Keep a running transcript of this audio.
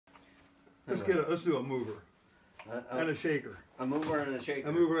Let's do a mover and a shaker. A mover and a shaker.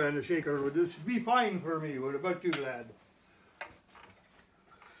 A mover and a shaker would just be fine for me. What about you, lad?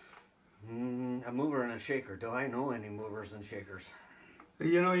 A mover and a shaker. Do I know any movers and shakers?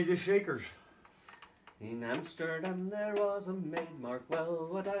 You know, you just shakers. In Amsterdam there was a maid, mark well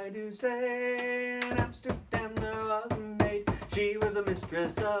what I do say. In Amsterdam there was a maid, she was a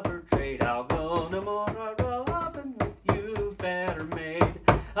mistress of her trade. I'll go no more a-roving with you, fair maid.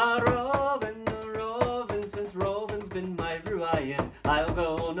 A-roving, since roving's been my ruin. I'll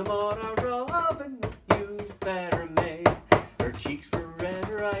go no more a-roving with you, fair maid. Her cheeks were red,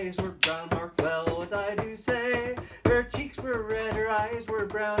 her eyes were brown, mark well what I do say. Her cheeks were red, her eyes were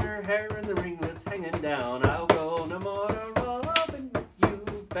brown, her hair in the ringlets hanging down. I'll go no more a-roving with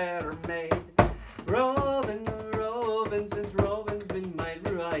you, fair maid. Roving, since roving's been my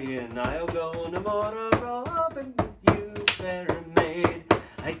ruin. I'll go no more a-roving with you, fair maid.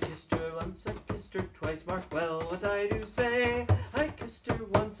 I kissed her once, I kissed her twice, mark well what I do say. I kissed her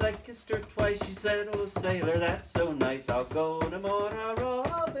once, I kissed her twice, she said, oh sailor, that's so nice. I'll go no more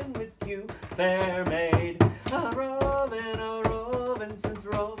a-roving with you, fair maid. A-roving, since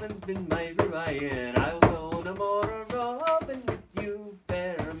roving's been my ruin. I'll go no more a-roving with you,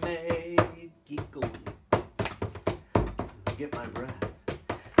 fair maid. Keep going. Get my breath.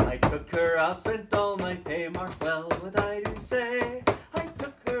 I took her out, spent all my pay, mark well what I do say. I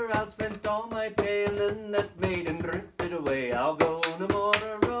took her out, spent all my pay, and then that maiden drifted away. I'll go no more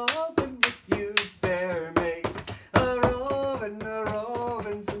a-roving with you, fair maid. A-roving,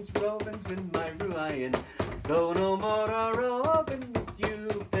 since roving's been my ruin. Go no more a-roving with you,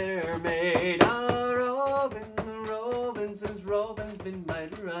 fair maid. A-roving, since roving's been my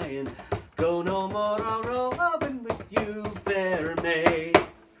ruin. Go no more a-roving with you, fair maid.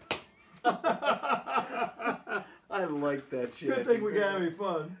 I like that shit. Good thing we got having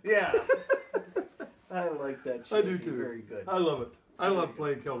fun. Yeah. I like that shit. I do too. Very good. I love it. I love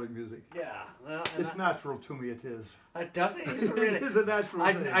playing Celtic music. Yeah. Well, It's natural to me, it is. Does it? Is it really? It is a natural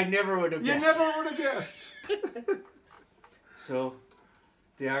thing. I never would have guessed. You never would have guessed. So,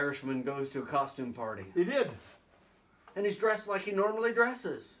 the Irishman goes to a costume party. He did. And he's dressed like he normally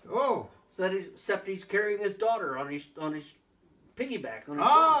dresses. Oh. So that except he's carrying his daughter on his piggyback on his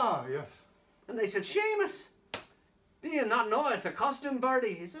shoulder. Ah, yes. And they said, Seamus, do you not know it's a costume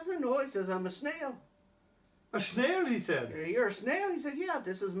party? He says, I know. He says, I'm a snail. A snail, he said. You're a snail? He said, yeah,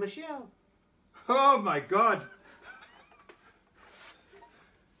 this is Michelle. Oh, my God.